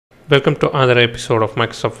Welcome to another episode of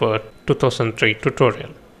Microsoft Word 2003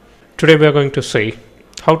 tutorial. Today we are going to see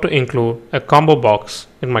how to include a combo box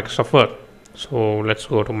in Microsoft Word. So let's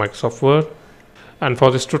go to Microsoft Word, and for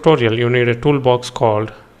this tutorial you need a toolbox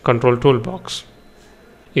called Control Toolbox.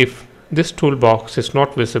 If this toolbox is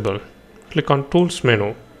not visible, click on Tools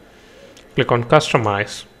menu, click on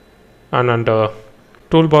Customize, and under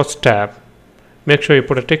Toolbox tab, make sure you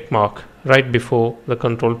put a tick mark right before the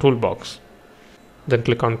Control Toolbox. Then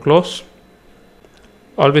click on Close.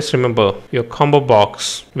 Always remember your combo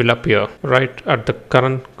box will appear right at the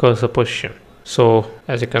current cursor position. So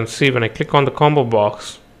as you can see, when I click on the combo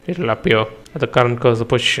box, it will appear at the current cursor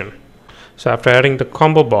position. So after adding the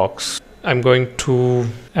combo box, I'm going to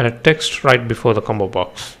add a text right before the combo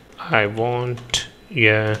box. I want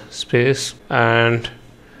a space, and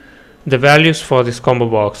the values for this combo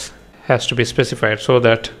box has to be specified so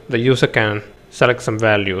that the user can select some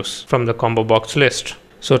values from the combo box list.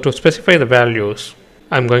 So to specify the values,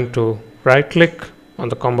 I'm going to right click on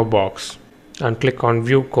the combo box and click on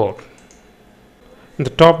View Code. In the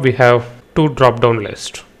top we have two drop down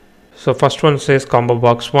lists. So first one says combo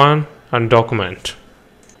box 1 and document.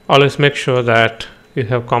 Always make sure that you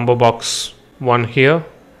have combo box 1 here,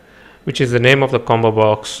 which is the name of the combo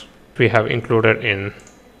box we have included in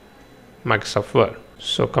Microsoft Word.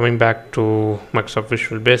 So coming back to Microsoft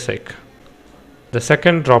Visual Basic, the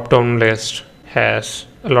second drop-down list has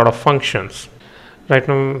a lot of functions. Right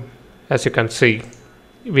now, as you can see,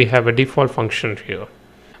 we have a default function here,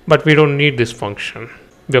 but we don't need this function.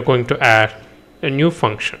 We are going to add a new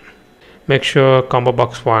function. Make sure combo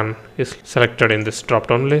box 1 is selected in this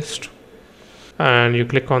drop-down list, and you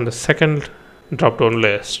click on the second drop-down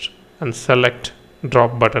list and select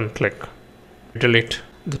drop button click. Delete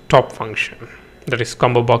the top function, that is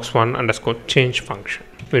combo box 1 underscore change function.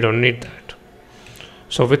 We don't need that.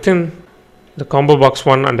 So within the combo box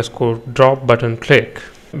 1 underscore drop button click,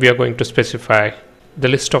 we are going to specify the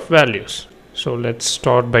list of values. So let's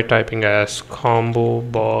start by typing as combo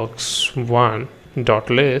box 1 dot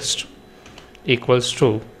list equals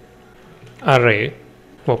to array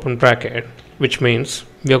open bracket, which means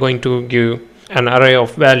we are going to give an array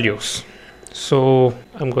of values. So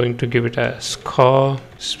I'm going to give it as car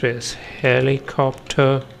space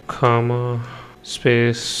helicopter comma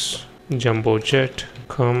space jumbo jet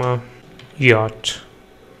comma yacht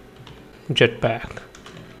jetpack,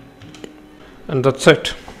 and that's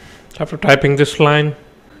it. After typing this line,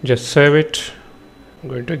 just save it. I'm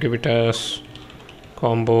going to give it as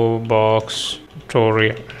combo box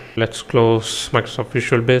tutorial. Let's close Microsoft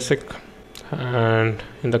Visual Basic, and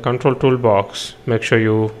in the control toolbox, make sure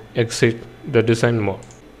you exit the design mode.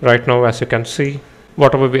 Right now, as you can see,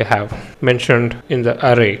 whatever we have mentioned in the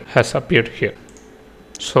array has appeared here.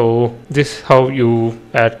 So this is how you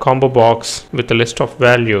add combo box with a list of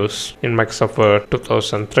values in Microsoft Word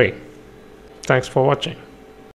 2003. Thanks for watching.